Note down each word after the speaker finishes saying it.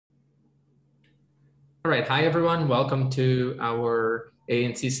All right, hi everyone. Welcome to our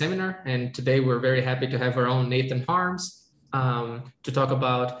ANC seminar. And today we're very happy to have our own Nathan Harms to talk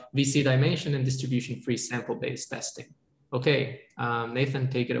about VC dimension and distribution-free sample-based testing. Okay, Nathan,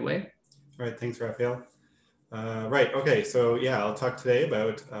 take it away. All right, thanks, Raphael. Right, okay, so yeah, I'll talk today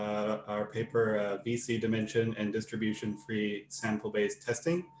about our paper, VC dimension and distribution-free sample-based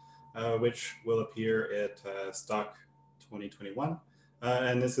testing, which will appear at Stock 2021.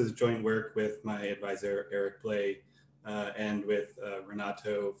 And this is joint work with my advisor, Eric Blay, and with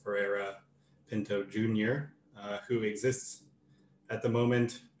Renato Ferreira Pinto Jr., who exists at the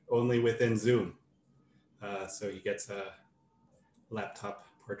moment only within Zoom. So he gets a laptop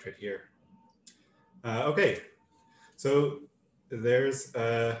portrait here. Okay, so there's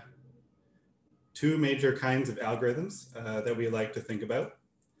two major kinds of algorithms that we like to think about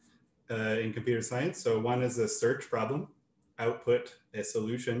in computer science. So one is a search problem, output a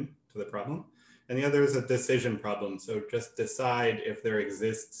solution to the problem, and the other is a decision problem. So just decide if there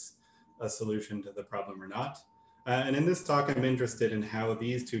exists a solution to the problem or not. And in this talk, I'm interested in how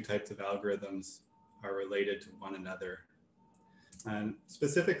these two types of algorithms are related to one another. And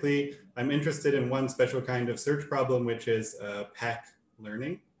specifically, I'm interested in one special kind of search problem, which is pack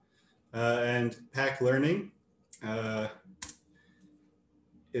learning. And pack learning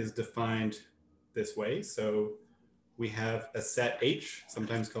is defined this way. So we have a set H,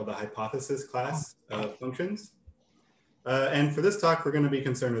 sometimes called the hypothesis class of functions. And for this talk, we're going to be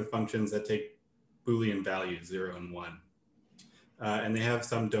concerned with functions that take Boolean values, 0 and 1. And they have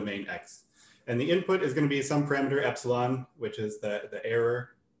some domain X. And the input is going to be some parameter epsilon, which is the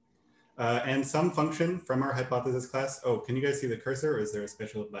error, and some function from our hypothesis class. Oh, can you guys see the cursor, or is there a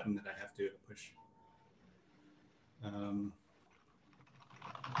special button that I have to push?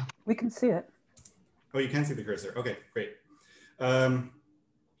 We can see it. Oh, you can see the cursor. Okay, great.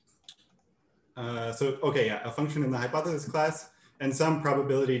 Okay, yeah, a function in the hypothesis class and some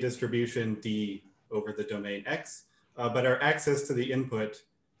probability distribution D over the domain X. But our access to the input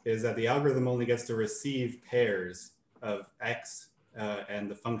is that the algorithm only gets to receive pairs of X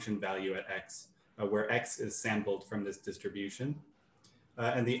and the function value at X, where X is sampled from this distribution.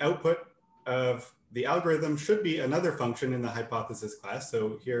 And the output of the algorithm should be another function in the hypothesis class.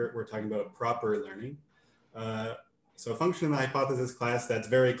 So here we're talking about proper learning. So a function in the hypothesis class that's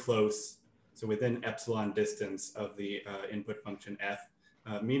very close, so within epsilon distance of the input function f,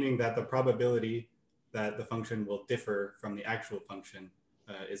 meaning that the probability that the function will differ from the actual function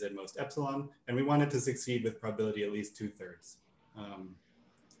is at most epsilon, and we want it to succeed with probability at least 2/3.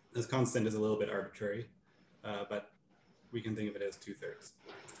 This constant is a little bit arbitrary, but we can think of it as 2/3.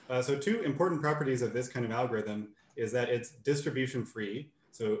 So two important properties of this kind of algorithm is that it's distribution free,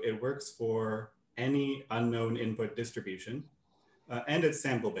 so it works for any unknown input distribution, and it's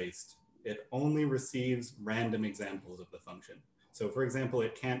sample based. It only receives random examples of the function. So for example,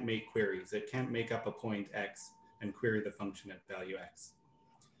 it can't make queries. It can't make up a point X and query the function at value X.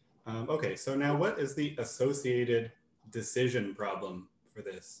 Okay, so now what is the associated decision problem for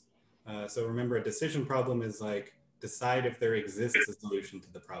this? So remember, a decision problem is like decide if there exists a solution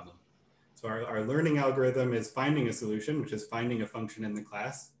to the problem. So our learning algorithm is finding a solution, which is finding a function in the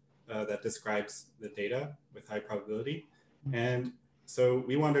class that describes the data with high probability. And so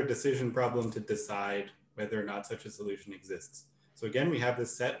we want our decision problem to decide whether or not such a solution exists. So again, we have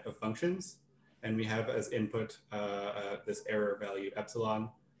this set of functions, and we have as input this error value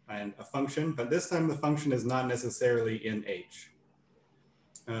epsilon and a function, but this time the function is not necessarily in H.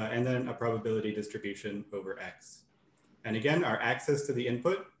 And then a probability distribution over X. And again, our access to the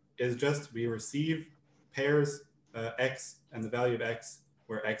input is just we receive pairs X and the value of X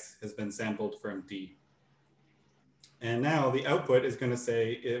where X has been sampled from D. And now the output is going to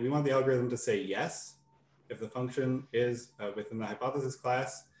say, we want the algorithm to say yes if the function is within the hypothesis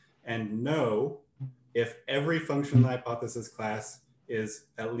class, and no if every function in the hypothesis class is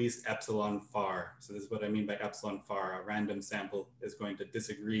at least epsilon far. So this is what I mean by epsilon far. A random sample is going to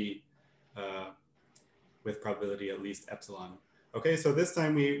disagree with probability at least epsilon. Okay, so this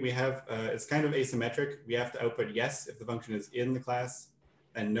time we have, it's kind of asymmetric. We have to output yes if the function is in the class,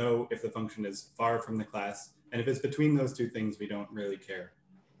 and no if the function is far from the class. And if it's between those two things, we don't really care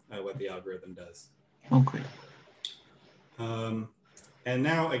what the algorithm does. Okay. And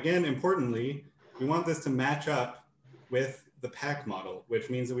now, again, importantly, we want this to match up with the pack model,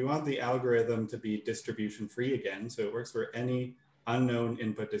 which means that we want the algorithm to be distribution free again. So it works for any unknown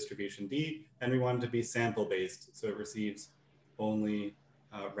input distribution D, and we want it to be sample based. So it receives only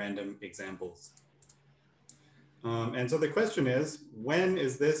random examples. And so the question is, when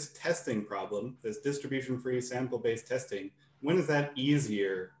is this testing problem, this distribution free sample based testing, when is that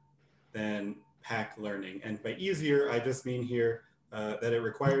easier than pack learning. And by easier, I just mean here that it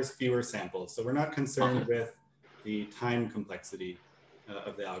requires fewer samples. So we're not concerned with the time complexity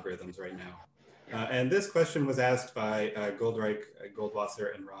of the algorithms right now. And this question was asked by Goldreich,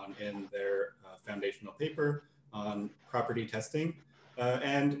 Goldwasser, and Ron in their foundational paper on property testing.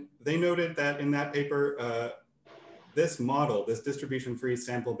 And they noted that in that paper, this model, this distribution-free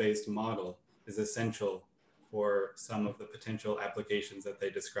sample-based model, is essential for some of the potential applications that they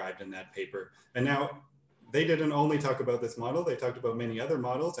described in that paper. And now, they didn't only talk about this model, they talked about many other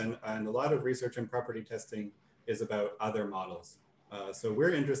models, and a lot of research in property testing is about other models. So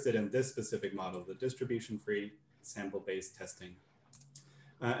we're interested in this specific model, the distribution-free sample-based testing.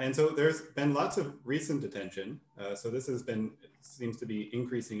 And so there's been lots of recent attention. So this has been, seems to be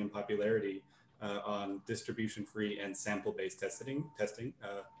increasing in popularity on distribution-free and sample-based testing,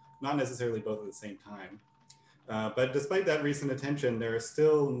 not necessarily both at the same time. But despite that recent attention, there is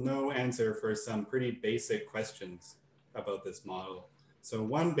still no answer for some pretty basic questions about this model. So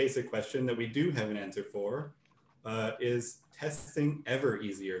one basic question that we do have an answer for is testing ever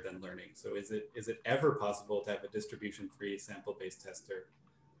easier than learning? So is it ever possible to have a distribution-free sample-based tester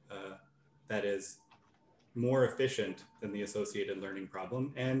that is more efficient than the associated learning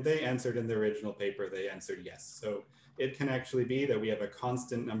problem? And they answered in the original paper, they answered yes. So it can actually be that we have a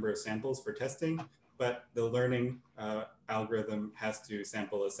constant number of samples for testing, but the learning algorithm has to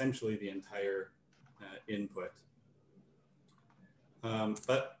sample essentially the entire input.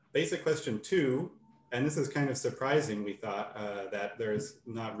 But basic question 2, and this is kind of surprising, we thought that there's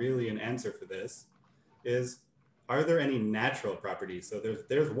not really an answer for this, is are there any natural properties? So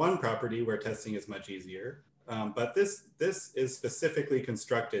there's one property where testing is much easier, but this is specifically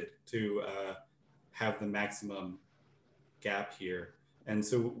constructed to have the maximum gap here. And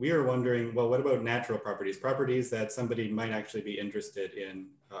so we are wondering, well, what about natural properties? Properties that somebody might actually be interested in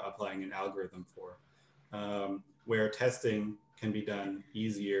applying an algorithm for, where testing can be done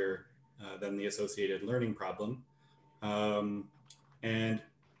easier than the associated learning problem. And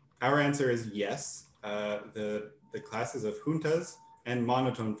our answer is yes. The classes of juntas and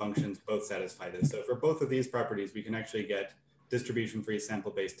monotone functions both satisfy this. So for both of these properties, we can actually get distribution-free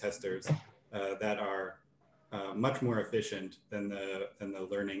sample-based testers that are much more efficient than the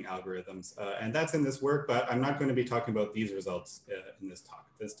learning algorithms. And that's in this work, but I'm not going to be talking about these results in this talk.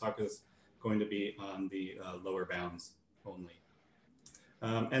 This talk is going to be on the lower bounds only.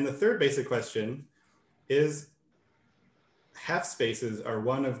 And the third basic question is, half spaces are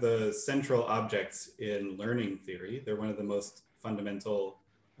one of the central objects in learning theory. They're one of the most fundamental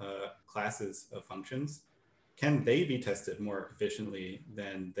classes of functions. Can they be tested more efficiently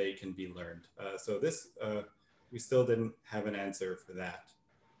than they can be learned? So this, we still didn't have an answer for that.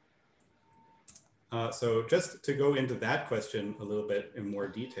 So just to go into that question a little bit in more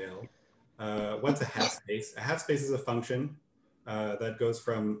detail, what's a half space? A half space is a function that goes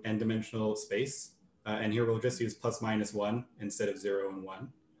from n-dimensional space. And here we'll just use plus minus 1 instead of 0 and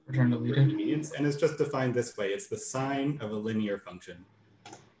 1. Return deleted. And it's just defined this way. It's the sign of a linear function.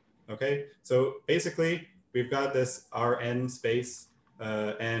 Okay, so basically we've got this Rn space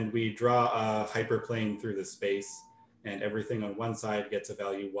and we draw a hyperplane through the space, and everything on one side gets a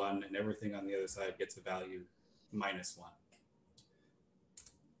value 1 and everything on the other side gets a value minus 1.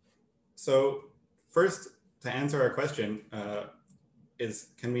 So first, to answer our question, is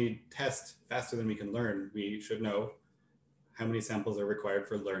can we test faster than we can learn? We should know how many samples are required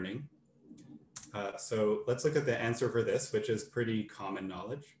for learning. So let's look at the answer for this, which is pretty common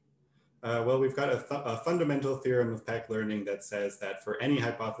knowledge. Well, we've got a fundamental theorem of pack learning that says that for any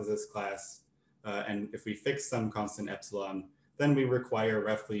hypothesis class, and if we fix some constant epsilon, then we require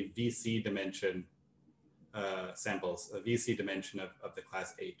roughly VC dimension samples, a VC dimension of the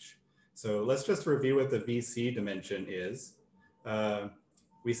class H. So let's just review what the VC dimension is.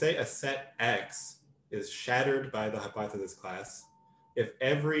 We say a set X is shattered by the hypothesis class if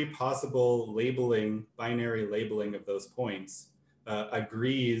every possible labeling, binary labeling of those points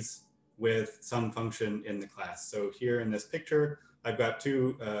agrees with some function in the class. So here in this picture, I've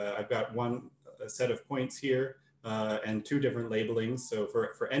got one set of points here and 2 different labelings. So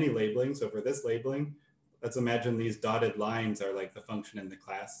for any labeling, so for this labeling, let's imagine these dotted lines are like the function in the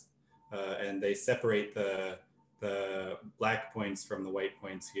class, and they separate the black points from the white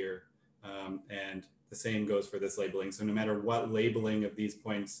points here. And the same goes for this labeling. So no matter what labeling of these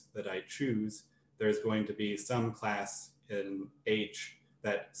points that I choose, there's going to be some class in H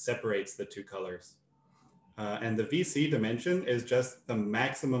that separates the 2 colors. And the VC dimension is just the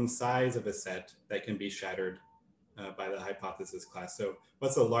maximum size of a set that can be shattered by the hypothesis class. So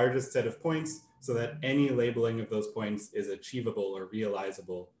what's the largest set of points so that any labeling of those points is achievable or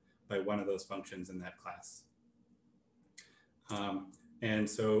realizable by one of those functions in that class. And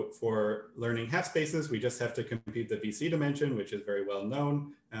so for learning half spaces, we just have to compute the VC dimension, which is very well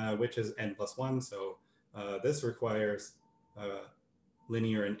known, which is n+1. So this requires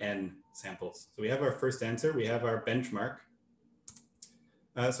linear and n samples. So we have our first answer, we have our benchmark.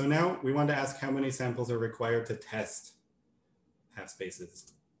 So now we want to ask how many samples are required to test half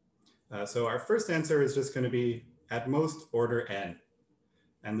spaces. So our first answer is just going to be at most order n.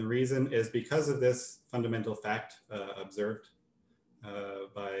 And the reason is because of this fundamental fact observed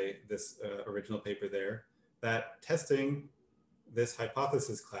by this original paper there, that testing this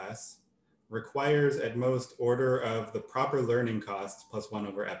hypothesis class requires at most order of the proper learning cost plus 1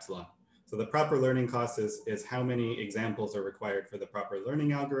 over epsilon. So the proper learning cost is how many examples are required for the proper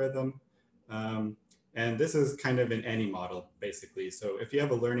learning algorithm. And this is kind of in any model, basically. So if you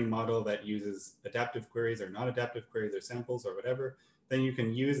have a learning model that uses adaptive queries or non-adaptive queries or samples or whatever, then you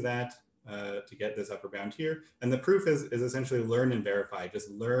can use that to get this upper bound here. And the proof is essentially learn and verify. Just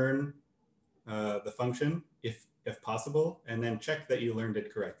learn the function if possible, and then check that you learned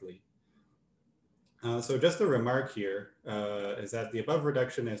it correctly. So just a remark here is that the above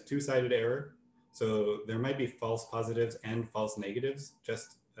reduction is two-sided error. So there might be false positives and false negatives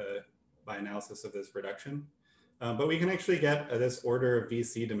just by analysis of this reduction. But we can actually get this order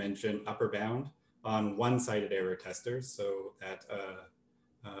VC dimension upper bound on one-sided error testers, so that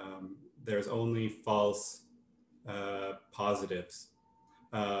there's only false positives.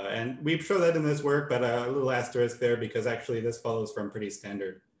 And we show that in this work, but a little asterisk there because actually this follows from pretty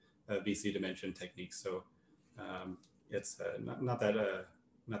standard VC dimension techniques. So it's not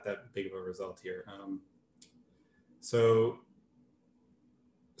that big of a result here. So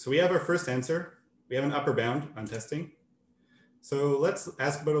we have our first answer. We have an upper bound on testing. So let's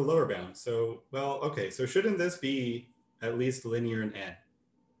ask about a lower bound. So, well, okay, so shouldn't this be at least linear in n?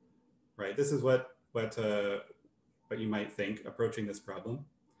 Right, this is what you might think approaching this problem.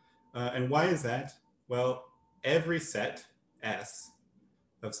 And why is that? Well, every set S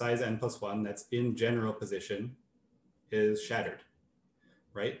of size n+1 that's in general position is shattered,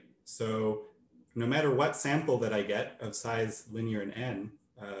 right? So no matter what sample that I get of size linear in n,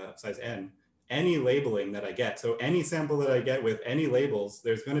 size n, any labeling that I get, so any sample that I get with any labels,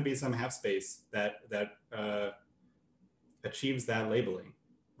 there's going to be some half space that achieves that labeling,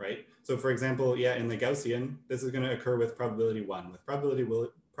 right? So for example, yeah, in the Gaussian, this is going to occur with probability 1. With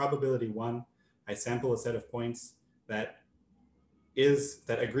probability 1, I sample a set of points that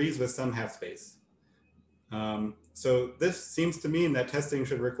agrees with some half space. So this seems to mean that testing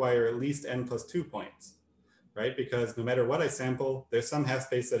should require at least n+2 points, right? Because no matter what I sample, there's some half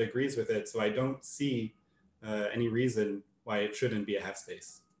space that agrees with it. So I don't see any reason why it shouldn't be a half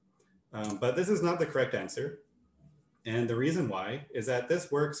space. But this is not the correct answer. And the reason why is that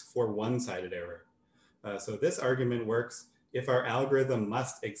this works for one-sided error. So this argument works if our algorithm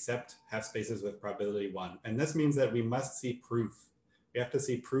must accept half spaces with probability 1. And this means that we must see proof. We have to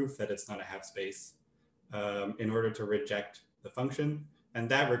see proof that it's not a half space in order to reject the function. And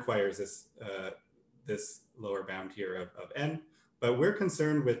that requires this lower bound here of n. But we're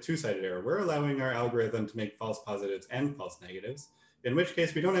concerned with two-sided error. We're allowing our algorithm to make false positives and false negatives, in which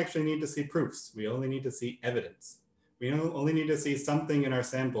case we don't actually need to see proofs. We only need to see evidence. We only need to see something in our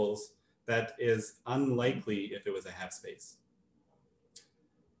samples that is unlikely if it was a half space.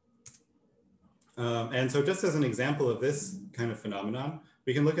 And so just as an example of this kind of phenomenon,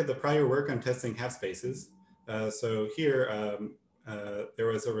 we can look at the prior work on testing half spaces. So here, there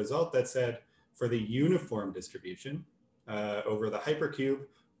was a result that said for the uniform distribution over the hypercube,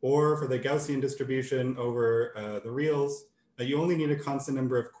 or for the Gaussian distribution over the reals, you only need a constant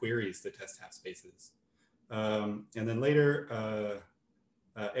number of queries to test half spaces. And then later,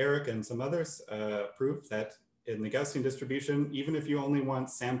 Eric and some others proved that in the Gaussian distribution, even if you only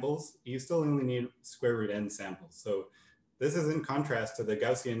want samples, you still only need square root n samples. So this is in contrast to the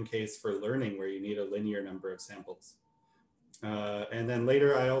Gaussian case for learning, where you need a linear number of samples. And then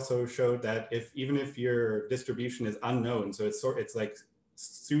later, I also showed that even if your distribution is unknown, so it's like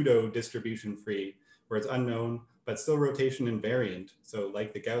pseudo distribution free, where it's unknown, but still rotation invariant, so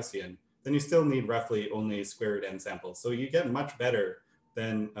like the Gaussian, then you still need roughly only square root n samples. So you get much better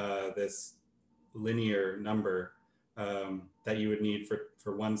than this linear number that you would need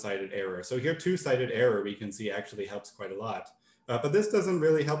for one-sided error. So here, two-sided error, we can see actually helps quite a lot. But this doesn't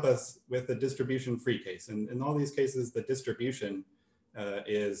really help us with the distribution-free case. And in all these cases, the distribution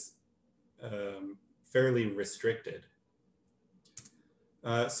is fairly restricted.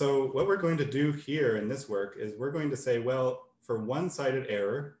 So what we're going to do here in this work is we're going to say, well, for one-sided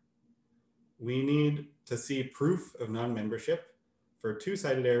error, we need to see proof of non-membership for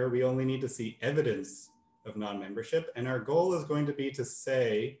two-sided error, we only need to see evidence of non-membership. And our goal is going to be to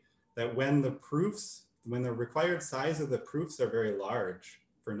say that when the required size of the proofs are very large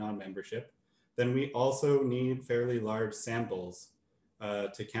for non-membership, then we also need fairly large samples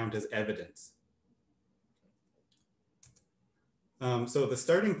to count as evidence. So the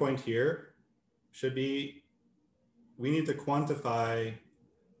starting point here should be, we need to quantify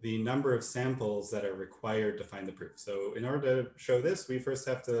the number of samples that are required to find the proof. So in order to show this, we first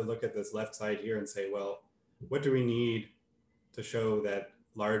have to look at this left side here and say, well, what do we need to show that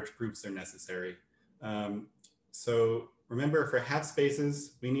large proofs are necessary? So remember, for half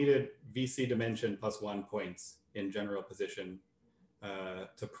spaces, we needed VC dimension plus 1 points in general position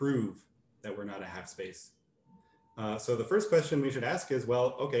to prove that we're not a half space. So the first question we should ask is,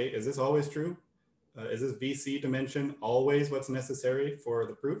 well, okay, is this always true? Is this VC dimension always what's necessary for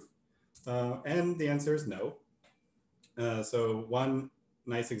the proof? And the answer is no. So one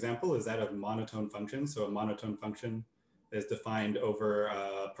nice example is that of monotone functions. So a monotone function is defined over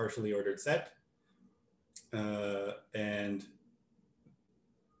a partially ordered set. And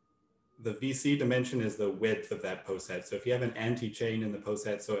the VC dimension is the width of that poset. So if you have an anti-chain in the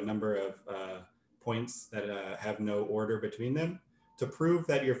poset, so a number of points that have no order between them, to prove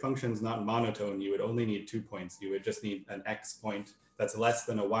that your function is not monotone, you would only need 2 points. You would just need an x point that's less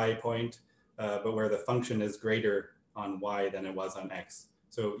than a y point, but where the function is greater on y than it was on x.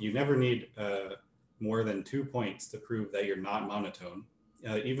 So you never need more than 2 points to prove that you're not monotone,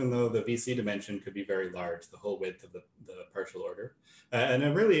 even though the VC dimension could be very large, the whole width of the partial order. And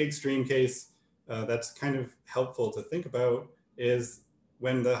a really extreme case that's kind of helpful to think about is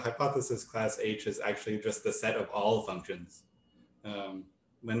when the hypothesis class H is actually just the set of all functions.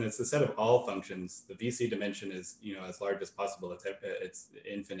 When it's the set of all functions, the VC dimension is, as large as possible. It's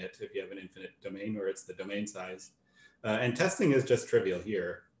infinite if you have an infinite domain, or it's the domain size. And testing is just trivial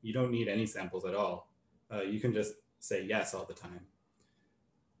here. You don't need any samples at all. You can just say yes all the time.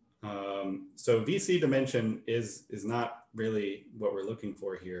 So VC dimension is not really what we're looking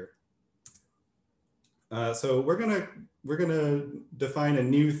for here. So we're gonna define a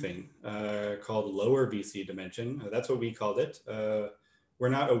new thing called lower VC dimension. That's what we called it. We're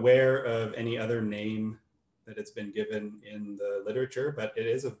not aware of any other name that it's been given in the literature, but it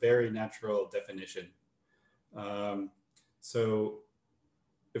is a very natural definition. So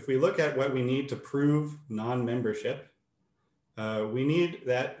if we look at what we need to prove non-membership, we need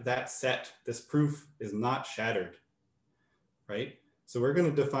that set, this proof is not shattered, right? So we're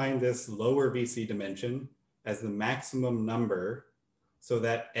going to define this lower VC dimension as the maximum number so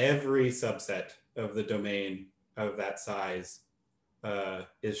that every subset of the domain of that size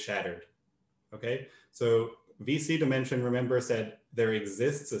is shattered, okay? So VC dimension, remember, said there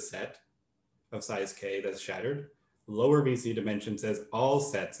exists a set of size k that's shattered. Lower VC dimension says all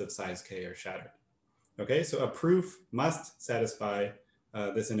sets of size k are shattered. Okay, so a proof must satisfy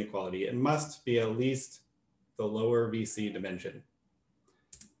this inequality. It must be at least the lower VC dimension.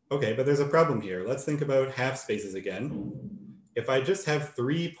 Okay, but there's a problem here. Let's think about half spaces again. If I just have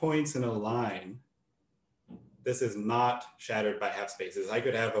 3 points in a line, this is not shattered by half spaces. I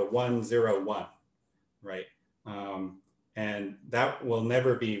could have a 1, 0, 1, right? And that will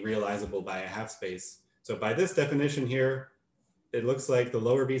never be realizable by a half space. So by this definition here, it looks like the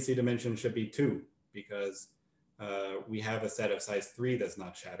lower VC dimension should be 2, because we have a set of size 3 that's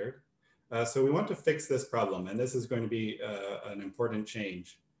not shattered. So we want to fix this problem, and this is going to be an important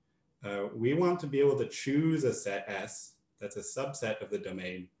change. We want to be able to choose a set S that's a subset of the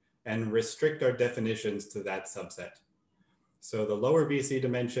domain and restrict our definitions to that subset. So the lower VC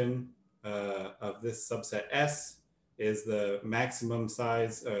dimension of this subset S is the maximum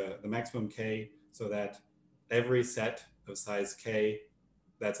size, the maximum K, so that every set of size K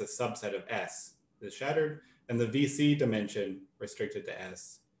that's a subset of S is shattered. And the VC dimension restricted to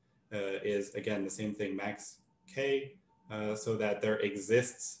S is, again, the same thing, max K, so that there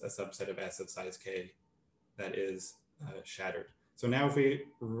exists a subset of S of size K that is shattered. So now if we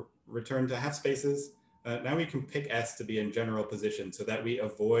return to half spaces, now we can pick S to be in general position so that we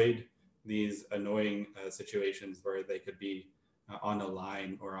avoid these annoying situations where they could be on a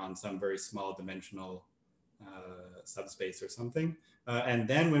line or on some very small dimensional subspace or something. And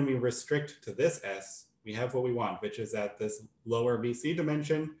then when we restrict to this S, we have what we want, which is that this lower VC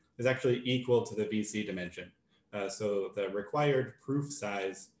dimension is actually equal to the VC dimension. So the required proof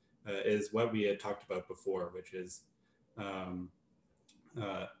size is what we had talked about before, which is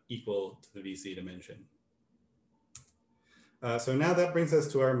equal to the VC dimension. So now that brings us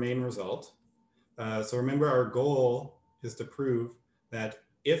to our main result. So remember, our goal is to prove that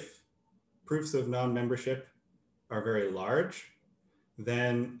if proofs of non-membership are very large,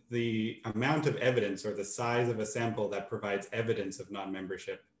 then the amount of evidence or the size of a sample that provides evidence of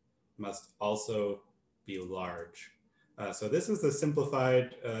non-membership must also be large. So this is the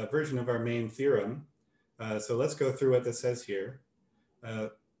simplified version of our main theorem. So let's go through what this says here.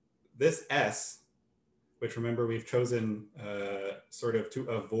 This S, which remember we've chosen sort of to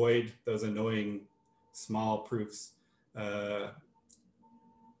avoid those annoying small proofs.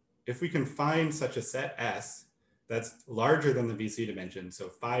 If we can find such a set S that's larger than the VC dimension, so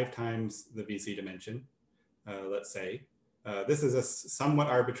 5 times the VC dimension, let's say, this is a somewhat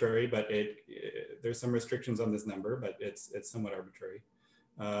arbitrary, but there's some restrictions on this number, but it's somewhat arbitrary.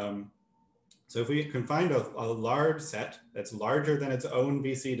 So if we can find a large set that's larger than its own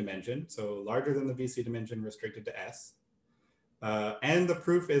VC dimension, so larger than the VC dimension restricted to S, and the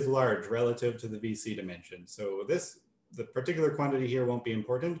proof is large relative to the VC dimension. So the particular quantity here won't be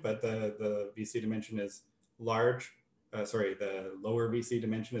important, but the VC dimension is large. The lower VC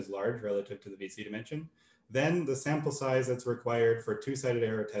dimension is large relative to the VC dimension. Then the sample size that's required for two-sided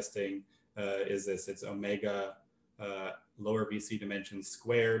error testing is this. It's omega lower VC dimension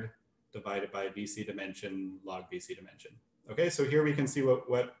squared divided by VC dimension log VC dimension. Okay, so here we can see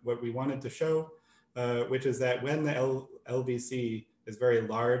what we wanted to show, which is that when the LVC is very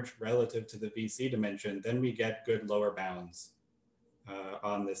large relative to the VC dimension, then we get good lower bounds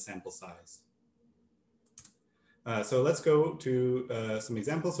on this sample size. So let's go to some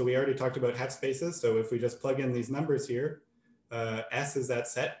examples. So we already talked about half spaces. So if we just plug in these numbers here, S is that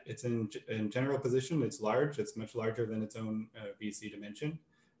set. It's in general position. It's large. It's much larger than its own VC dimension.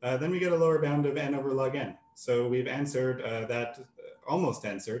 Then we get a lower bound of n over log n. So we've answered almost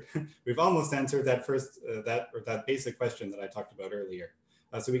answered. We've almost answered that first, that basic question that I talked about earlier.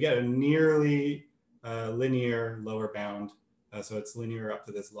 So we get a nearly linear lower bound. So it's linear up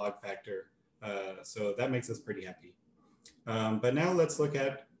to this log factor. So that makes us pretty happy. But now let's look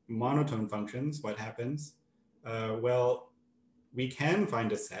at monotone functions. What happens? Well, we can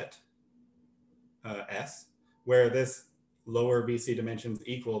find a set, S, where this lower VC dimension is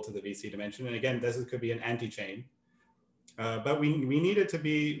equal to the VC dimension. And again, this could be an anti-chain. But we need it to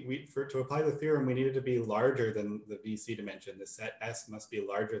be, to apply the theorem, we need it to be larger than the VC dimension. The set S must be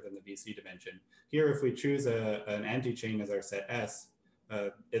larger than the VC dimension. Here, if we choose an anti-chain as our set S,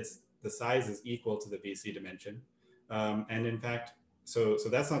 the size is equal to the VC dimension. And in fact, so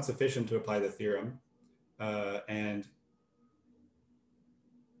that's not sufficient to apply the theorem.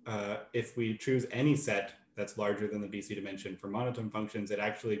 If we choose any set that's larger than the VC dimension for monotone functions, it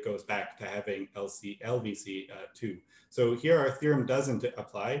actually goes back to having LVC too. So here our theorem doesn't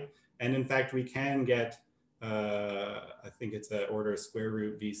apply. And in fact, we can get, I think it's an order square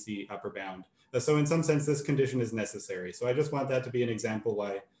root VC upper bound. So in some sense, this condition is necessary. So I just want that to be an example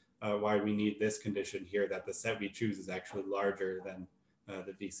why we need this condition here, that the set we choose is actually larger than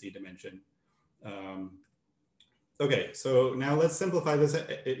the VC dimension. Okay, so now let's simplify this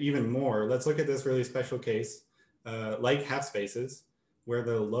even more. Let's look at this really special case, like half spaces, where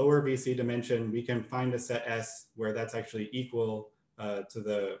the lower VC dimension, we can find a set S where that's actually equal to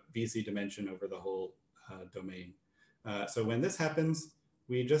the VC dimension over the whole domain. So when this happens,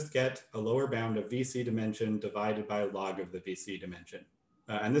 we just get a lower bound of VC dimension divided by log of the VC dimension.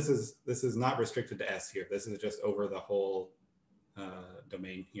 And this is not restricted to S here. This is just over the whole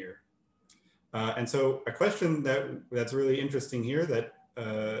domain here. And so a question that's really interesting here that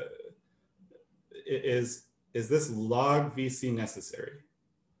is this log VC necessary,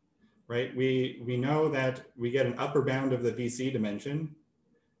 right? We know that we get an upper bound of the VC dimension.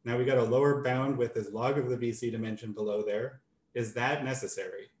 Now we got a lower bound with this log of the VC dimension below there. Is that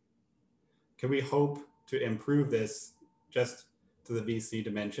necessary? Can we hope to improve this just to the VC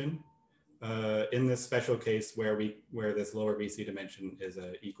dimension in this special case where this lower VC dimension is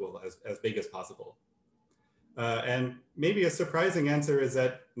equal as big as possible? And maybe a surprising answer is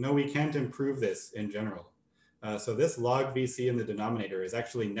that no, we can't improve this in general. So this log VC in the denominator is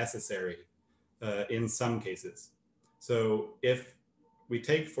actually necessary in some cases. So if we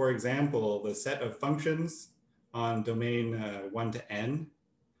take, for example, the set of functions on domain 1 to n,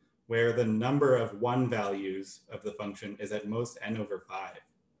 where the number of 1 values of the function is at most n over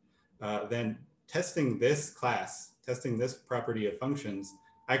 5, then testing this property of functions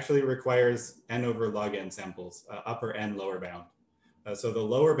actually requires n over log n samples, upper n, lower bound. So the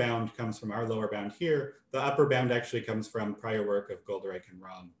lower bound comes from our lower bound here. The upper bound actually comes from prior work of Goldreich and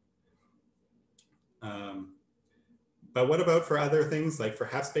Rahm. But what about for other things, like for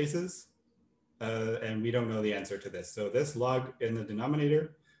half spaces? And we don't know the answer to this. So this log in the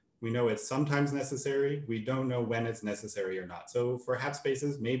denominator, we know it's sometimes necessary. We don't know when it's necessary or not. So for half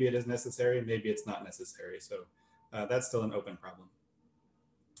spaces, maybe it is necessary, maybe it's not necessary. So that's still an open problem.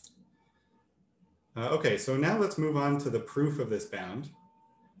 Okay, so now let's move on to the proof of this bound.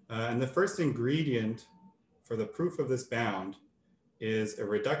 And the first ingredient for the proof of this bound is a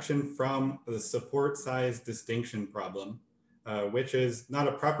reduction from the support size distinction problem, which is not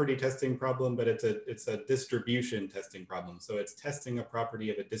a property testing problem, but it's a distribution testing problem. So it's testing a property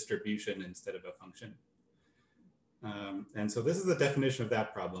of a distribution instead of a function. And so this is the definition of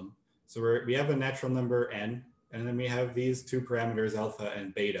that problem. So we have a natural number n, and then we have these two parameters alpha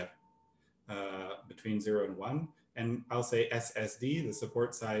and beta between 0 and 1. And I'll say SSD, the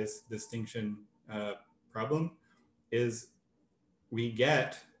support size distinction problem, is we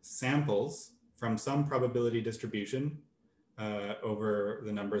get samples from some probability distribution over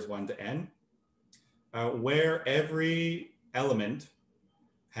the numbers 1 to n, where every element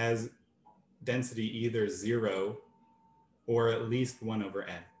has density either 0 or at least 1 over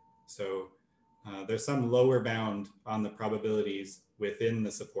n. So there's some lower bound on the probabilities within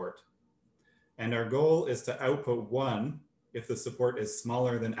the support. And our goal is to output 1 if the support is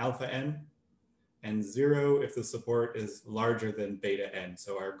smaller than alpha n, and 0 if the support is larger than beta n.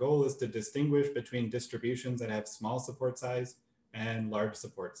 So our goal is to distinguish between distributions that have small support size and large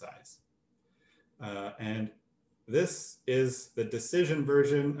support size. And this is the decision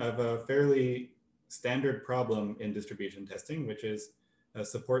version of a fairly standard problem in distribution testing, which is a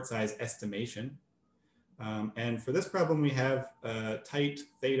support size estimation. And for this problem, we have a tight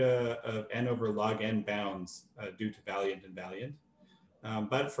theta of n over log n bounds due to valiant and valiant.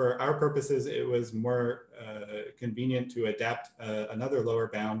 But for our purposes, it was more convenient to adapt another lower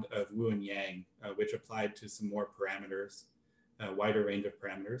bound of Wu and Yang, which applied to some more parameters, a wider range of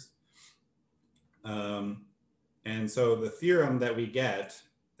parameters. And so the theorem that we get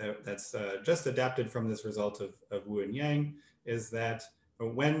that's just adapted from this result of Wu and Yang is that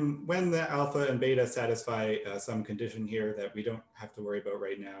when the alpha and beta satisfy some condition here that we don't have to worry about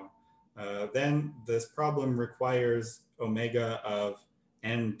right now, then this problem requires omega of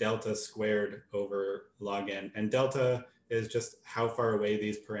n delta squared over log n. And delta is just how far away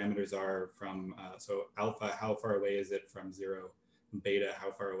these parameters are from, so alpha, how far away is it from 0? Beta, how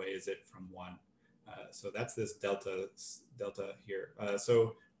far away is it from 1? So that's this delta here.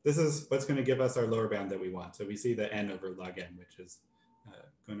 So this is what's going to give us our lower bound that we want. So we see the n over log n, which is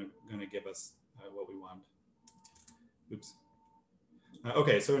going to give us what we want. Oops.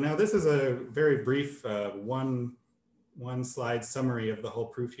 Okay, so now this is a very brief one slide summary of the whole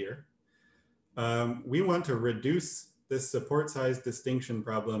proof here. We want to reduce this support size distinction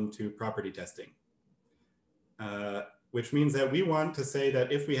problem to property testing, which means that we want to say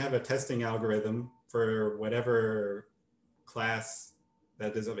that if we have a testing algorithm for whatever class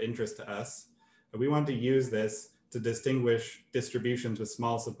that is of interest to us, we want to use this to distinguish distributions with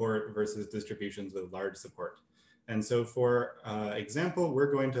small support versus distributions with large support. And so for example,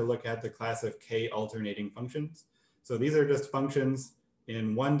 we're going to look at the class of k alternating functions. So these are just functions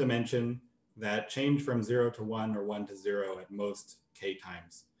in one dimension that change from 0 to 1 or 1 to 0 at most k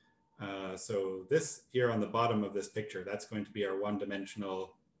times. So this here on the bottom of this picture, that's going to be our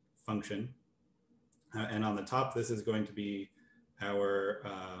one-dimensional function. And on the top, this is going to be our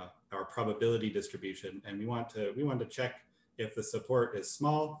probability distribution. And we want to check if the support is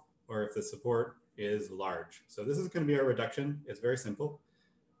small or if the support is large. So this is going to be our reduction. It's very simple.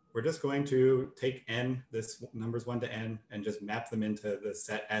 We're just going to take n, this numbers 1 to n, and just map them into the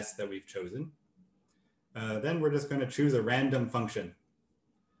set S that we've chosen. Then we're just going to choose a random function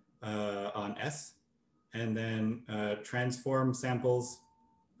on S, and then transform samples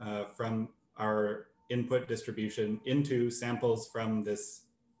from our input distribution into samples from this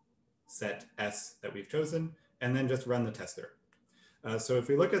set S that we've chosen, and then just run the tester. So if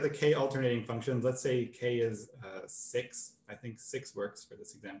we look at the k alternating functions, let's say k is 6, I think 6 works for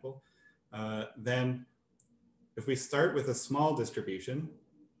this example. Then if we start with a small distribution,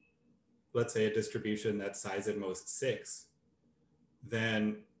 let's say a distribution that's size at most 6,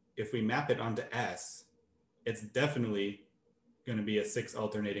 then if we map it onto S, it's definitely going to be a 6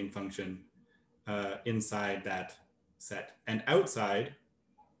 alternating function inside that set. And outside,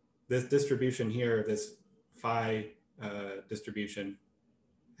 this distribution here, this phi distribution,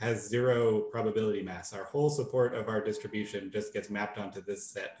 has 0 probability mass. Our whole support of our distribution just gets mapped onto this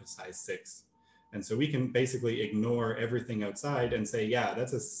set of size 6. And so we can basically ignore everything outside and say, yeah,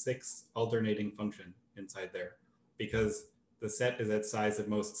 that's a 6 alternating function inside there, because the set is at size of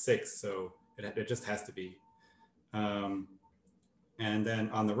most 6, so it just has to be. And then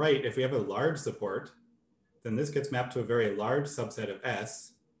on the right, if we have a large support, then this gets mapped to a very large subset of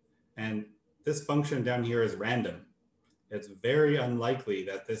S, and this function down here is random. It's very unlikely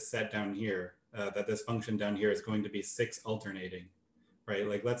that this set down here, that this function down here is going to be 6 alternating, right?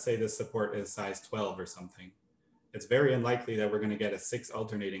 Like let's say this support is size 12 or something. It's very unlikely that we're going to get a 6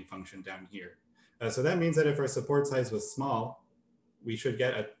 alternating function down here. So that means that if our support size was small, we should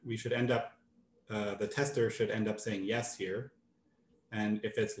end up, the tester should end up saying yes here. And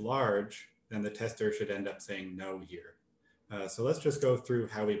if it's large, then the tester should end up saying no here. So let's just go through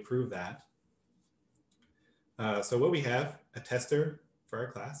how we prove that. So what we have, a tester for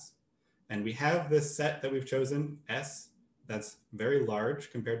our class, and we have this set that we've chosen, S, that's very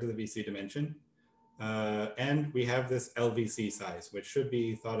large compared to the VC dimension. And we have this LVC size, which should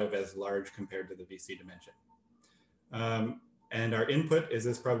be thought of as large compared to the VC dimension. And our input is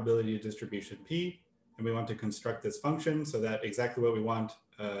this probability distribution P, and we want to construct this function so that exactly what we want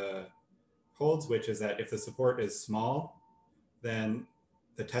holds, which is that if the support is small, then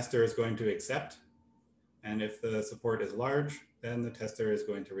the tester is going to accept. And if the support is large, then the tester is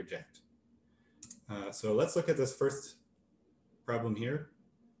going to reject. So let's look at this first problem here.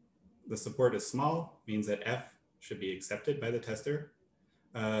 The support is small, means that F should be accepted by the tester.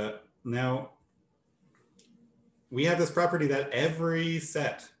 Now, we have this property that every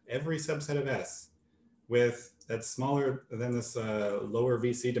subset of S that's smaller than this lower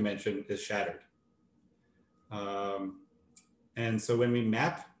VC dimension is shattered. And so when we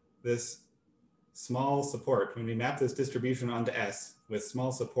map this small support, when we map this distribution onto S with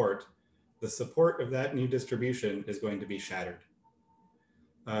small support, the support of that new distribution is going to be shattered.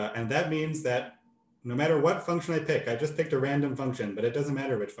 And that means that no matter what function I pick, I just picked a random function, but it doesn't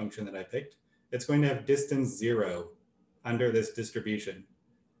matter which function that I picked, it's going to have distance 0 under this distribution.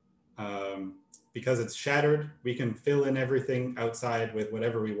 Because it's shattered, we can fill in everything outside with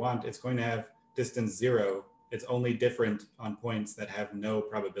whatever we want. It's going to have distance 0. It's only different on points that have no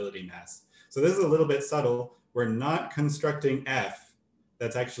probability mass. So this is a little bit subtle. We're not constructing F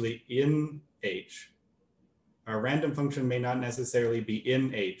that's actually in H. Our random function may not necessarily be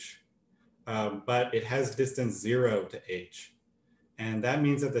in H, but it has distance 0 to H. And that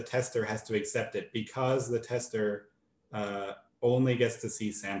means that the tester has to accept it because the tester only gets to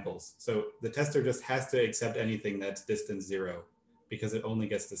see samples. So the tester just has to accept anything that's distance 0 because it only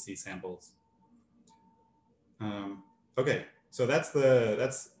gets to see samples. Okay, so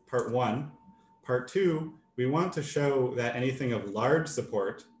that's part 1. Part 2, we want to show that anything of large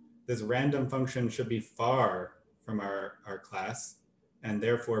support, this random function should be far from our class and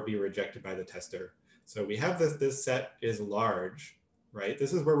therefore be rejected by the tester. So we have this set is large, right?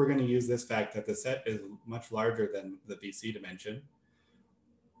 This is where we're going to use this fact that the set is much larger than the VC dimension.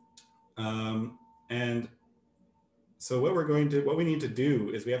 And so what we need to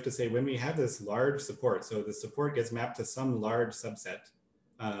do is we have to say when we have this large support, so the support gets mapped to some large subset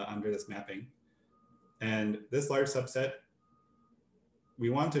under this mapping. And this large subset, we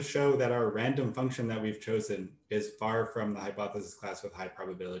want to show that our random function that we've chosen is far from the hypothesis class with high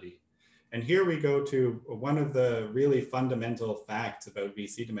probability. And here we go to one of the really fundamental facts about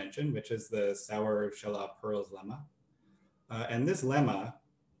VC dimension, which is the Sauer-Scheller-Pearl's lemma. And this lemma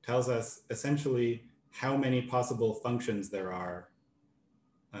tells us essentially how many possible functions there are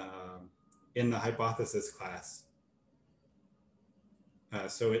in the hypothesis class.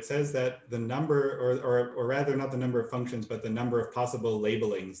 So it says that the number, or rather not the number of functions, but the number of possible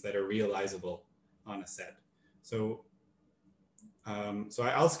labelings that are realizable on a set. So,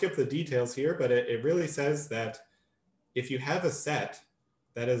 I'll skip the details here, but it really says that if you have a set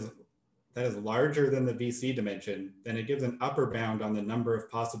that is larger than the VC dimension, then it gives an upper bound on the number of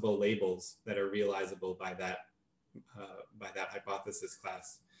possible labels that are realizable by that hypothesis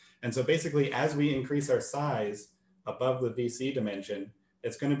class. And so basically, as we increase our size above the VC dimension,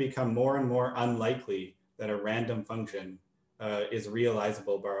 it's going to become more and more unlikely that a random function is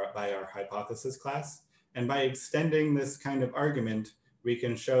realizable by our hypothesis class. And by extending this kind of argument, we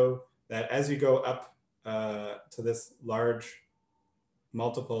can show that as you go up to this large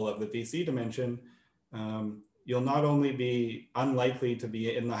multiple of the VC dimension, you'll not only be unlikely to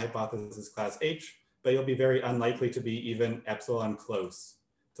be in the hypothesis class H, but you'll be very unlikely to be even epsilon close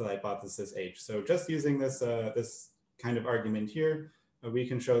to the hypothesis H. So just using this, this kind of argument here, we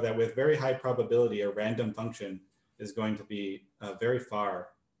can show that with very high probability, a random function is going to be very far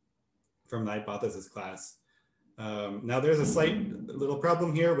from the hypothesis class. Now there's a slight little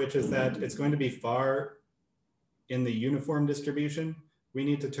problem here, which is that it's going to be far in the uniform distribution. We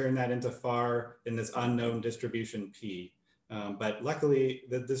need to turn that into far in this unknown distribution P. But luckily,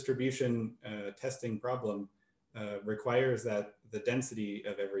 the distribution testing problem requires that the density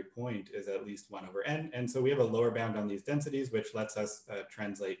of every point is at least 1 over n. And so we have a lower bound on these densities, which lets us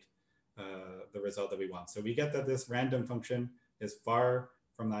translate the result that we want. So we get that this random function is far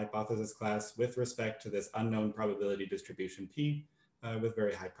from the hypothesis class with respect to this unknown probability distribution P. with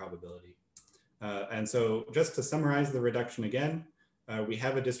very high probability. And so just to summarize the reduction again, we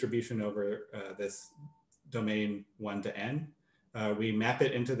have a distribution over this domain 1 to n. We map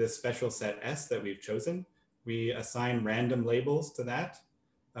it into this special set S that we've chosen. We assign random labels to that,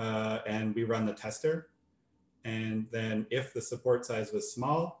 and we run the tester. And then if the support size was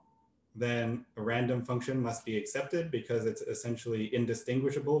small, then a random function must be accepted because it's essentially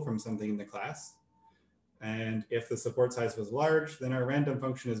indistinguishable from something in the class. And if the support size was large, then our random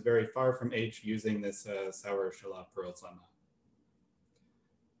function is very far from H using this Sauer-Schaller-Perls lemma.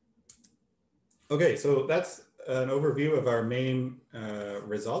 Okay, so that's an overview of our main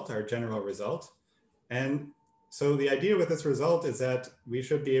result, our general result. And so the idea with this result is that we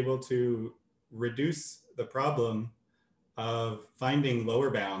should be able to reduce the problem of finding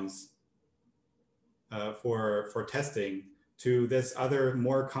lower bounds for testing to this other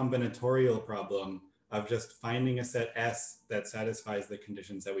more combinatorial problem of just finding a set S that satisfies the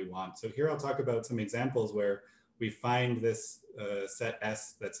conditions that we want. So here I'll talk about some examples where we find this set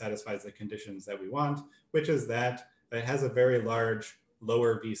S that satisfies the conditions that we want, which is that it has a very large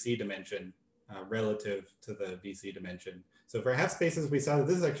lower VC dimension relative to the VC dimension. So for half spaces, we saw that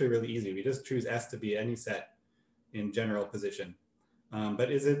this is actually really easy. We just choose S to be any set in general position.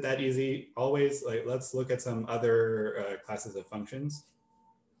 But is it that easy always? Like, let's look at some other classes of functions.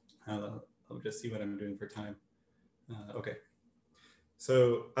 I'll just see what I'm doing for time. Okay.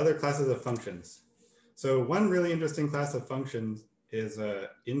 So other classes of functions. So one really interesting class of functions is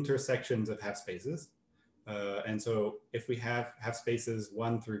intersections of half spaces. And so if we have half spaces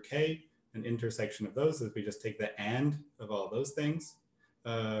 1 through k, an intersection of those is we just take the and of all those things.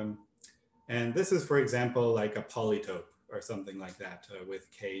 And this is, for example, like a polytope or something like that with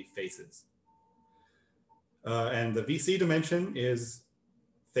k faces. And the VC dimension is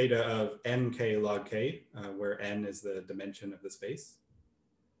theta of nk log k, where n is the dimension of the space.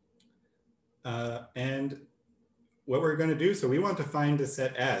 And what we're going to do, so we want to find a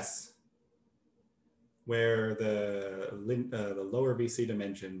set S where the lower VC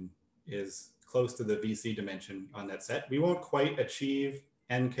dimension is close to the VC dimension on that set. We won't quite achieve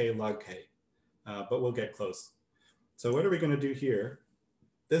nk log k, but we'll get close. So what are we going to do here?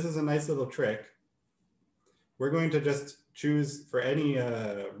 This is a nice little trick. We're going to just choose for any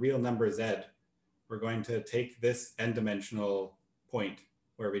real number z, we're going to take this n-dimensional point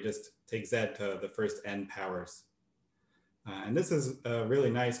where we just take z to the first n powers. And this is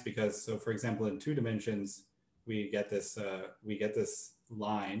really nice because, so for example, in 2 dimensions, we get this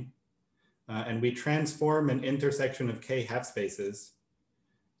line, and we transform an intersection of k half spaces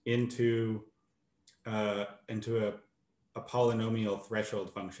into a polynomial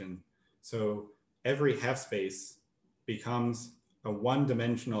threshold function. So every half space becomes a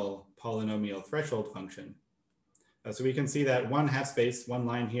 1-dimensional polynomial threshold function. So we can see that one half space, one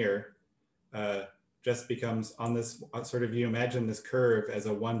line here, just becomes on this sort of, you imagine this curve as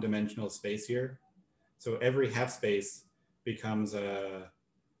a 1-dimensional space here. So every half space becomes a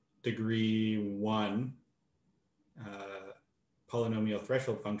degree 1 polynomial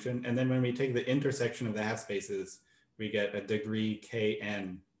threshold function. And then when we take the intersection of the half spaces, we get a degree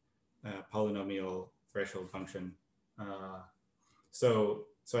kn polynomial threshold function. So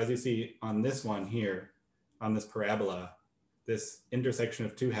as you see on this one here, on this parabola, this intersection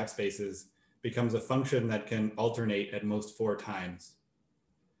of 2 half spaces becomes a function that can alternate at most 4 times,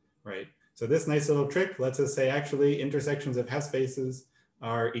 right? So this nice little trick lets us say actually intersections of half spaces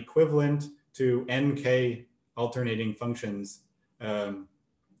are equivalent to nk alternating functions,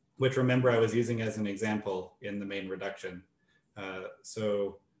 which remember I was using as an example in the main reduction.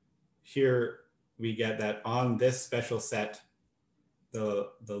 So here we get that on this special set, the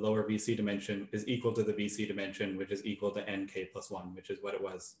lower VC dimension is equal to the VC dimension, which is equal to nk plus 1, which is what it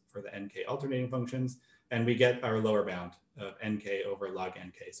was for the nk alternating functions. And we get our lower bound of nk over log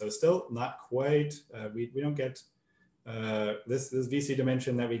nk. So still not quite, we don't get, this VC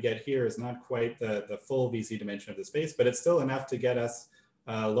dimension that we get here is not quite the full VC dimension of the space, but it's still enough to get us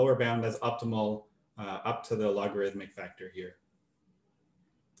lower bound as optimal up to the logarithmic factor here.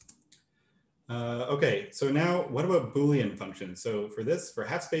 Okay, so now what about Boolean functions? So for this, for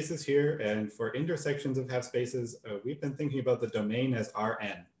half spaces here and for intersections of half spaces, we've been thinking about the domain as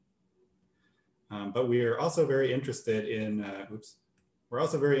Rn. But we are also very interested in, we're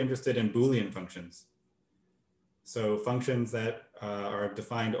also very interested in Boolean functions. So functions that are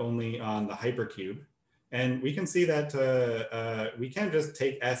defined only on the hypercube. And we can see that we can't just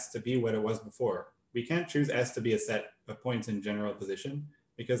take S to be what it was before. We can't choose S to be a set of points in general position,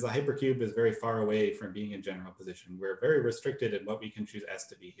 because the hypercube is very far away from being in general position. We're very restricted in what we can choose S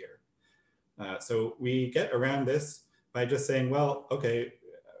to be here. So we get around this by just saying, well, okay,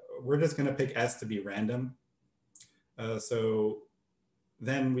 we're just going to pick S to be random. So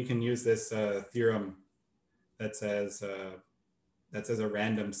then we can use this theorem that says a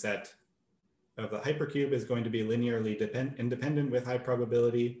random set of the hypercube is going to be linearly independent with high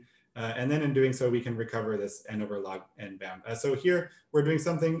probability. And then in doing so, we can recover this n over log n bound. So here we're doing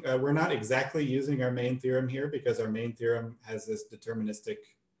something, we're not exactly using our main theorem here because our main theorem has this deterministic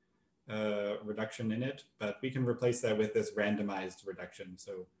reduction in it, but we can replace that with this randomized reduction.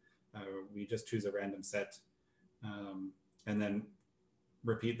 So we just choose a random set and then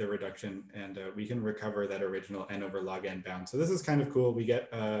repeat the reduction, and we can recover that original n over log n bound. So this is kind of cool. We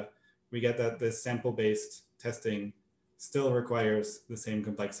get that this sample-based testing still requires the same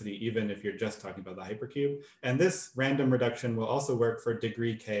complexity, even if you're just talking about the hypercube. And this random reduction will also work for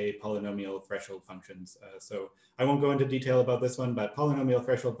degree k polynomial threshold functions. So I won't go into detail about this one, but polynomial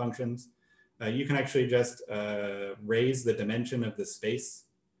threshold functions, you can actually just raise the dimension of the space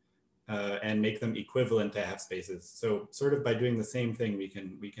and make them equivalent to half spaces. So sort of by doing the same thing, we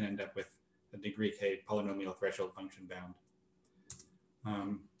can end up with a degree k polynomial threshold function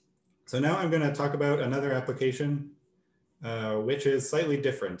bound. So now I'm going to talk about another application, which is slightly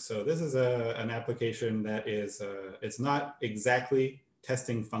different. So this is an application that is, it's not exactly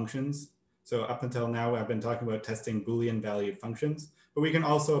testing functions. So up until now, I've been talking about testing Boolean valued functions, but we can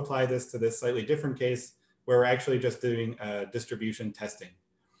also apply this to this slightly different case where we're actually just doing distribution testing.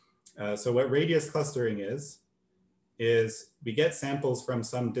 So what radius clustering is we get samples from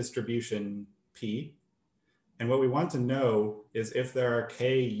some distribution P. And what we want to know is if there are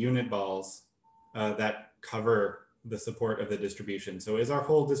k unit balls that cover the support of the distribution. So is our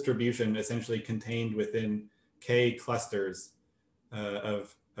whole distribution essentially contained within k clusters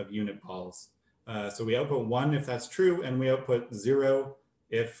of unit balls? So we output 1 if that's true, and we output 0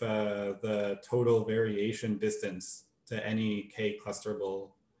 if the total variation distance to any k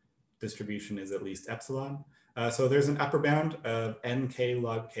clusterable distribution is at least epsilon. So there's an upper bound of nk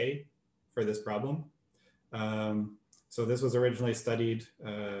log k for this problem. So this was originally studied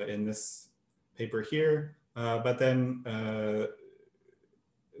in this paper here, but then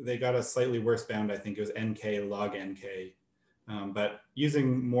they got a slightly worse bound. I think it was nk log nk. But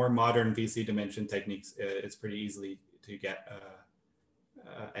using more modern VC dimension techniques, it's pretty easy to get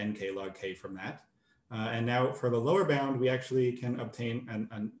nk log k from that. And now for the lower bound, we actually can obtain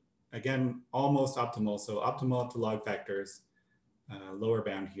an again, almost optimal. So optimal up to log factors, lower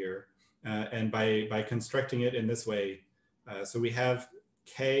bound here. And by constructing it in this way, so we have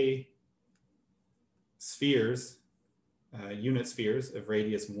k spheres, unit spheres of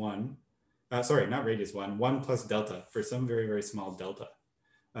radius 1. Sorry, not radius 1, 1 plus delta for some very, very small delta.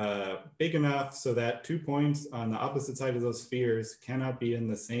 Big enough so that 2 points on the opposite side of those spheres cannot be in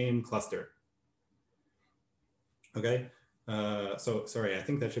the same cluster. Okay, so sorry, I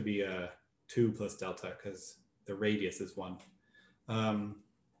think that should be 2 plus delta because the radius is 1.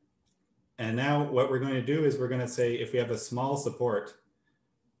 And now what we're going to do is we're going to say if we have a small support,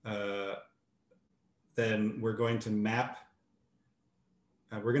 then we're going to map,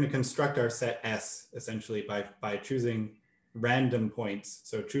 we're going to construct our set S essentially by choosing random points.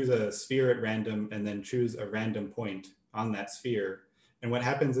 So choose a sphere at random and then choose a random point on that sphere. And what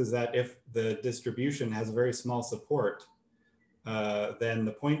happens is that if the distribution has a very small support, then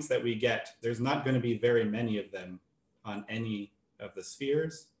the points that we get, there's not going to be very many of them on any of the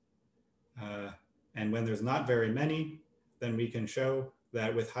spheres. And when there's not very many, then we can show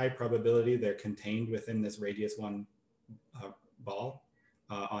that with high probability, they're contained within this radius 1 ball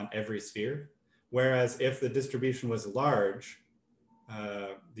on every sphere. Whereas if the distribution was large,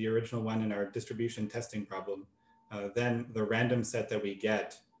 the original one in our distribution testing problem, then the random set that we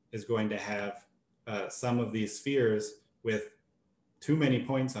get is going to have some of these spheres with too many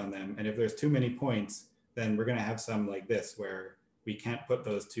points on them. And if there's too many points, then we're going to have some like this where we can't put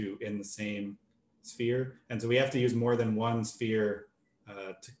those two in the same sphere. And so we have to use more than one sphere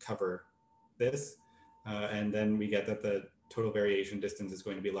to cover this. And then we get that the total variation distance is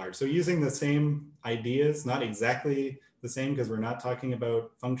going to be large. So using the same ideas, not exactly the same because we're not talking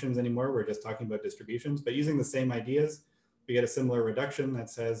about functions anymore, we're just talking about distributions, but using the same ideas, we get a similar reduction that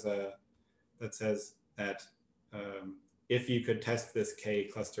says that if you could test this K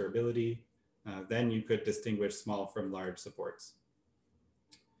clusterability, then you could distinguish small from large supports.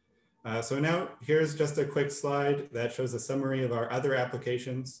 So now here's just a quick slide that shows a summary of our other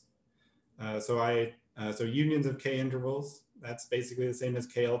applications. So unions of K intervals, that's basically the same as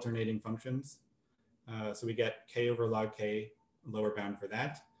K alternating functions. So we get K over log K, lower bound for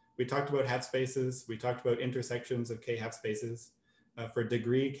that. We talked about half spaces. We talked about intersections of K half spaces. For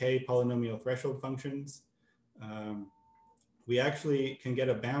degree K polynomial threshold functions, we actually can get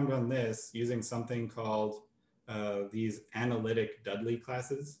a bound on this using something called these analytic Dudley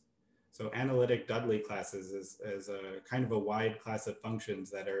classes. So analytic Dudley classes is a kind of a wide class of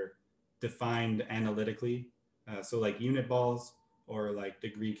functions that are defined analytically. So like unit balls or like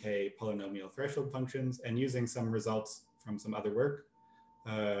degree K polynomial threshold functions, and using some results from some other work,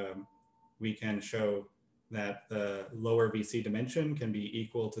 we can show that the lower VC dimension can be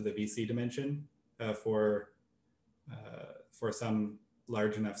equal to the VC dimension for some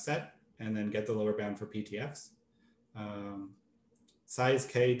large enough set, and then get the lower bound for PTFs. Size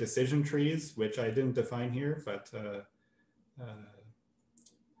K decision trees, which I didn't define here, but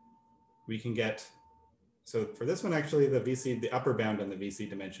we can get, so for this one, actually the upper bound on the VC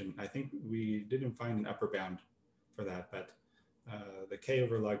dimension, I think we didn't find an upper bound for that, but the K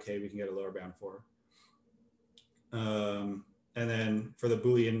over log K, we can get a lower bound for. And then for the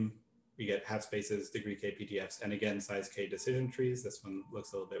Boolean, we get half spaces, degree K PTFs, and again, size K decision trees. This one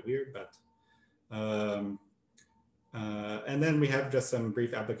looks a little bit weird, but, and then we have just some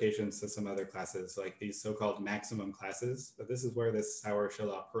brief applications to some other classes, like these so-called maximum classes. But this is where this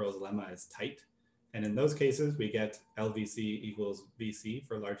Sauer-Shillop-Pearl's lemma is tight. And in those cases, we get LVC equals VC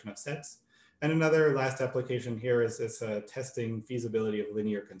for large enough sets. And another last application here is this testing feasibility of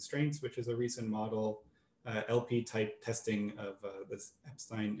linear constraints, which is a recent model, LP type testing of this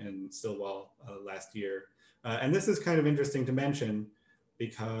Epstein and Stillwell last year. And this is kind of interesting to mention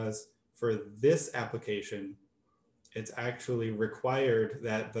because for this application, it's actually required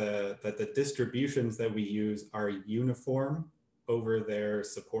that the distributions that we use are uniform over their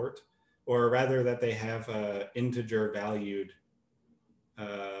support, or rather that they have integer valued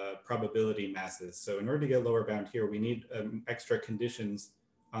probability masses. So in order to get lower bound here, we need extra conditions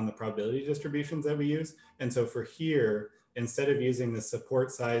on the probability distributions that we use. And so for here, instead of using the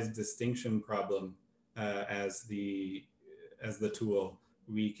support size distinction problem as the tool,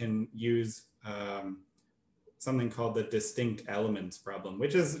 we can use something called the distinct elements problem,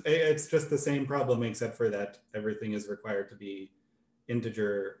 which is, it's just the same problem except for that everything is required to be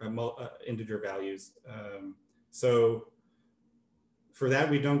integer values. So for that,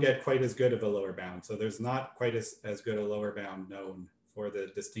 we don't get quite as good of a lower bound. So there's not quite as good a lower bound known for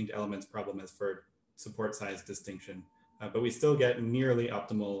the distinct elements problem as for support size distinction. But we still get nearly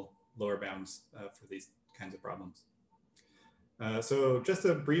optimal lower bounds for these kinds of problems. So just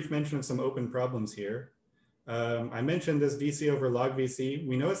a brief mention of some open problems here. I mentioned this VC over log VC.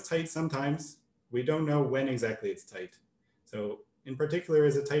 We know it's tight sometimes. We don't know when exactly it's tight. So in particular,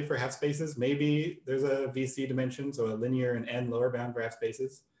 is it tight for half spaces? Maybe there's a VC dimension, so a linear and n lower bound for half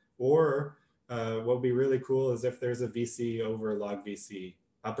spaces. Or what would be really cool is if there's a VC over log VC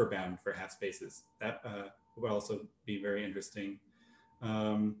upper bound for half spaces. That would also be very interesting.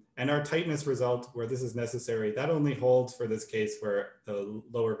 And our tightness result, where this is necessary, that only holds for this case where the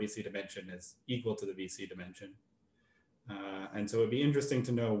lower VC dimension is equal to the VC dimension. And so it'd be interesting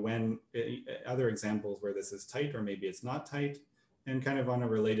to know when other examples where this is tight, or maybe it's not tight. And kind of on a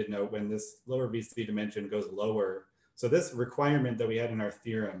related note, when this lower VC dimension goes lower, so this requirement that we had in our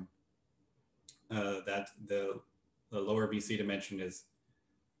theorem, that the lower VC dimension is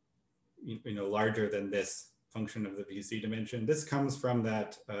larger than this function of the VC dimension. This comes from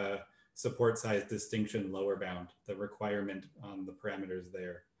that support size distinction lower bound, the requirement on the parameters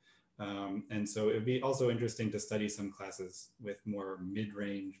there. And so it would be also interesting to study some classes with more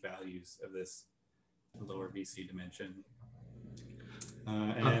mid-range values of this lower VC dimension.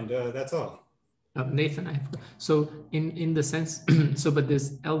 That's all. Nathan, so in the sense, but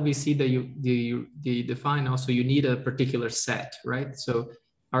this LVC that you define also, you need a particular set, right? So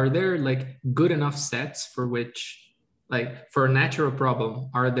are there like good enough sets for which, like for a natural problem,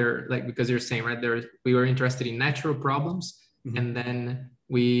 are there, like, because you're saying, right, we were interested in natural problems, mm-hmm. and then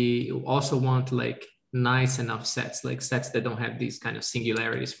we also want like nice enough sets, like sets that don't have these kind of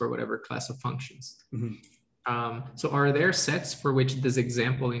singularities for whatever class of functions. Mm-hmm. So are there sets for which this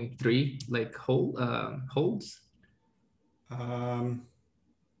example in 3 like holds?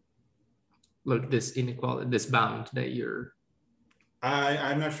 Like this inequality, this bound that you're...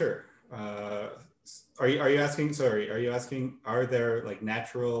 I'm not sure. Are you asking, sorry, are you asking, are there like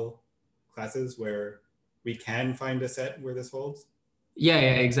natural classes where we can find a set where this holds? Yeah,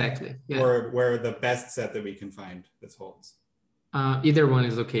 exactly. Yeah. Or where the best set that we can find this holds? Either one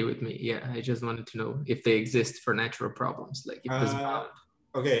is okay with me. Yeah, I just wanted to know if they exist for natural problems, like if this bound.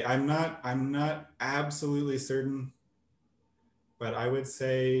 Okay, I'm not absolutely certain, but I would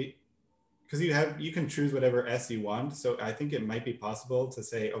say, because you can choose whatever S you want. So I think it might be possible to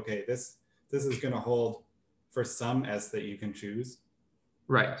say, okay, this is going to hold for some S that you can choose.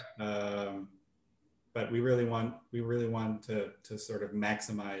 Right. but we really want to sort of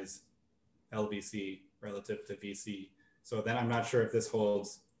maximize LVC relative to VC. So then I'm not sure if this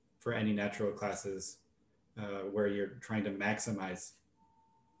holds for any natural classes where you're trying to maximize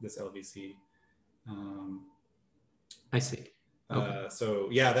this LVC. I see. Okay. So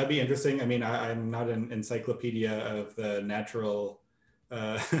yeah, that'd be interesting. I mean, I'm not an encyclopedia of the natural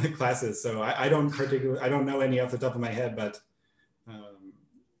classes, so I don't know any off the top of my head, but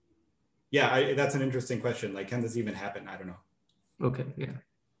yeah, that's an interesting question. Like, can this even happen? I don't know. Okay, yeah.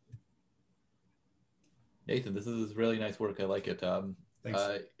 Nathan, this is really nice work. I like it. Thanks.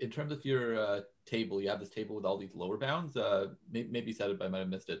 In terms of your table, you have this table with all these lower bounds. Maybe you said it, but I might have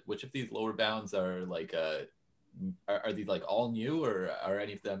missed it. Which of these lower bounds are like, are these like all new, or are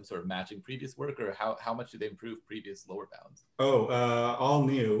any of them sort of matching previous work, or how much do they improve previous lower bounds? Oh, all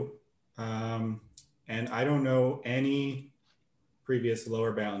new. And I don't know any previous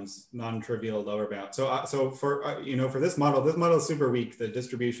lower bounds, non-trivial lower bounds. So for for this model is super weak, the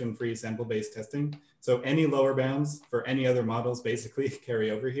distribution-free sample-based testing. So any lower bounds for any other models basically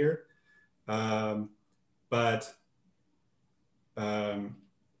carry over here, but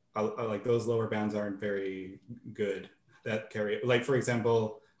like those lower bounds aren't very good. That carry, like for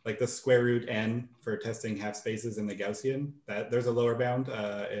example, like the square root n for testing half spaces in the Gaussian, that there's a lower bound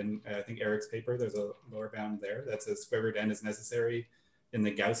in I think Eric's paper, there's a lower bound there that says square root n is necessary in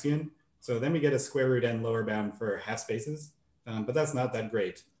the Gaussian. So then we get a square root n lower bound for half spaces, but that's not that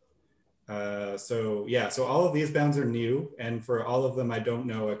great. So yeah, so all of these bounds are new, and for all of them, I don't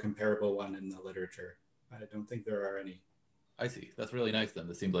know a comparable one in the literature. I don't think there are any. I see. That's really nice then.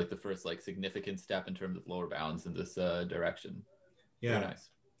 This seems like the first like significant step in terms of lower bounds in this direction. Yeah. Very nice.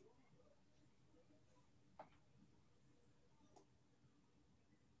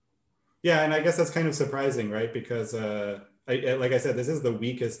 Yeah, and I guess that's kind of surprising, right? Because like I said, this is the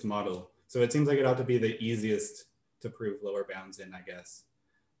weakest model. So it seems like it ought to be the easiest to prove lower bounds in, I guess.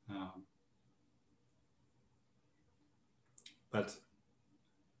 But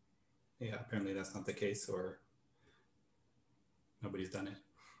yeah, apparently that's not the case, or nobody's done it.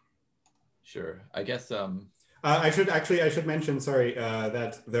 Sure. I guess I should mention, sorry,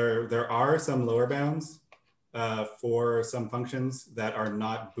 that there are some lower bounds for some functions that are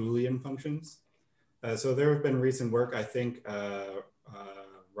not Boolean functions. So there have been recent work, I think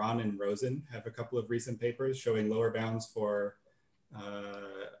Ron and Rosen have a couple of recent papers showing lower bounds for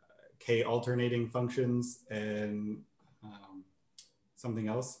K alternating functions and something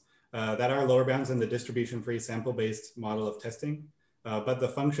else that are lower bounds in the distribution-free sample-based model of testing, but the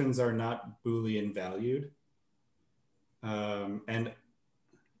functions are not Boolean valued. And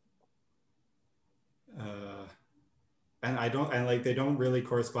they don't really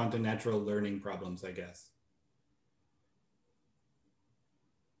correspond to natural learning problems, I guess.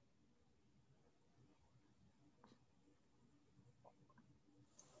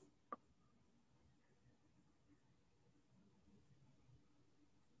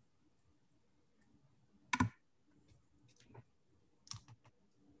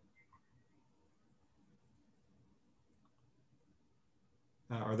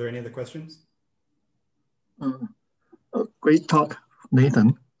 Are there any other questions? Great talk,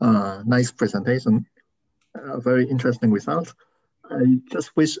 Nathan. Nice presentation. Very interesting results. I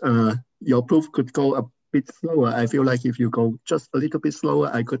just wish your proof could go a bit slower. I feel like if you go just a little bit slower,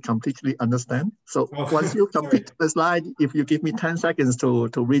 I could completely understand. So once you complete the slide, if you give me 10 seconds to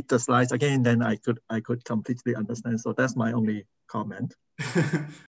read the slides again, then I could completely understand. So that's my only comment.